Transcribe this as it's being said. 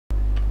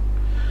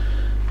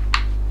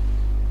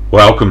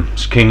Welcome,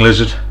 it's King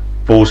Lizzard,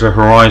 Forza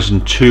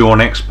Horizon 2 on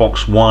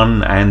Xbox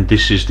One, and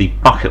this is the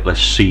bucket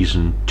list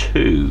season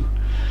 2.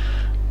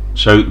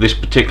 So this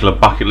particular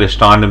bucket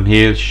list item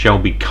here,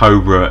 Shelby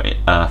Cobra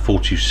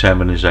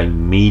 427, is a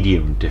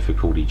medium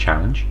difficulty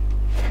challenge.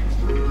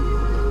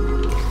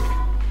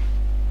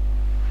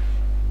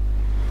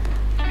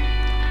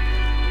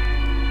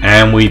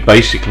 And we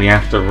basically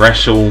have to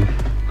wrestle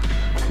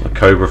the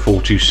Cobra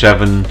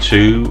 427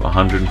 to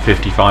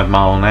 155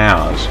 miles an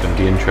hour. It's going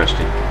to be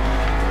interesting.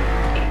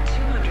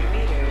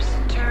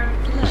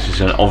 This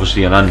is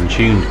obviously an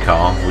untuned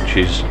car, which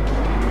is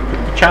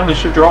a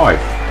challenge to drive.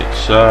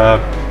 It's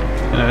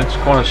it's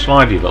quite a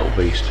slidey little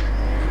beast.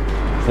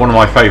 One of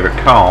my favourite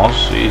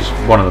cars. Is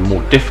one of the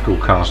more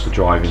difficult cars to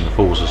drive in the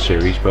Forza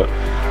series, but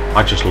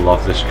I just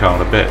love this car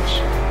to bits.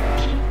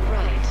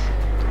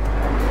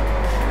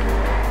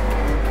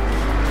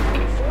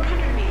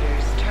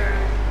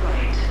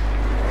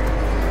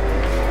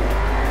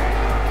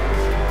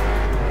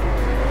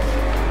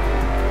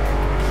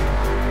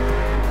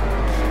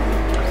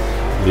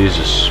 There's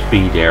a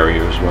speed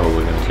area as well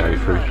we're going to go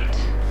through.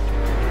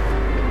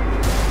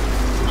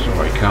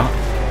 Sorry, car.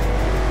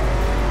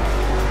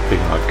 Big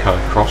I'd cut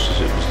across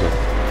as it was the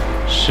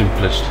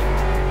simplest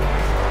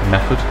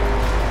method.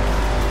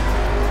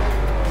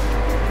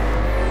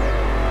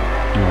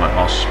 Right,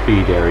 our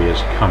speed area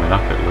is coming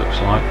up, it looks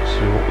like,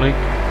 shortly.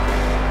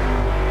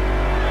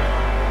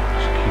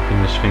 Just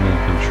keeping this thing in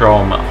control.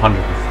 I'm at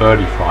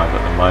 135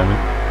 at the moment.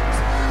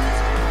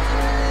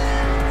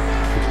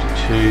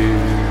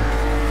 52.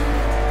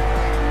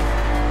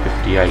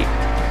 58.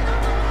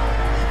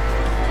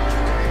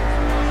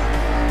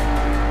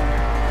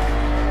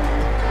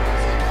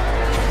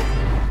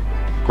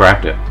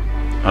 Grabbed it.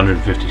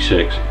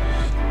 156.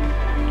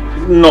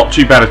 Not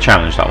too bad a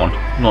challenge, that one.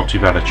 Not too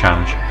bad a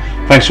challenge.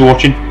 Thanks for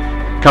watching.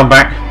 Come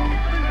back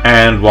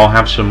and we'll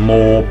have some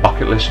more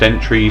bucket list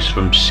entries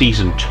from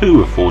season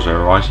 2 of Forza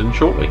Horizon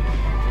shortly.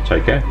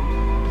 Take care.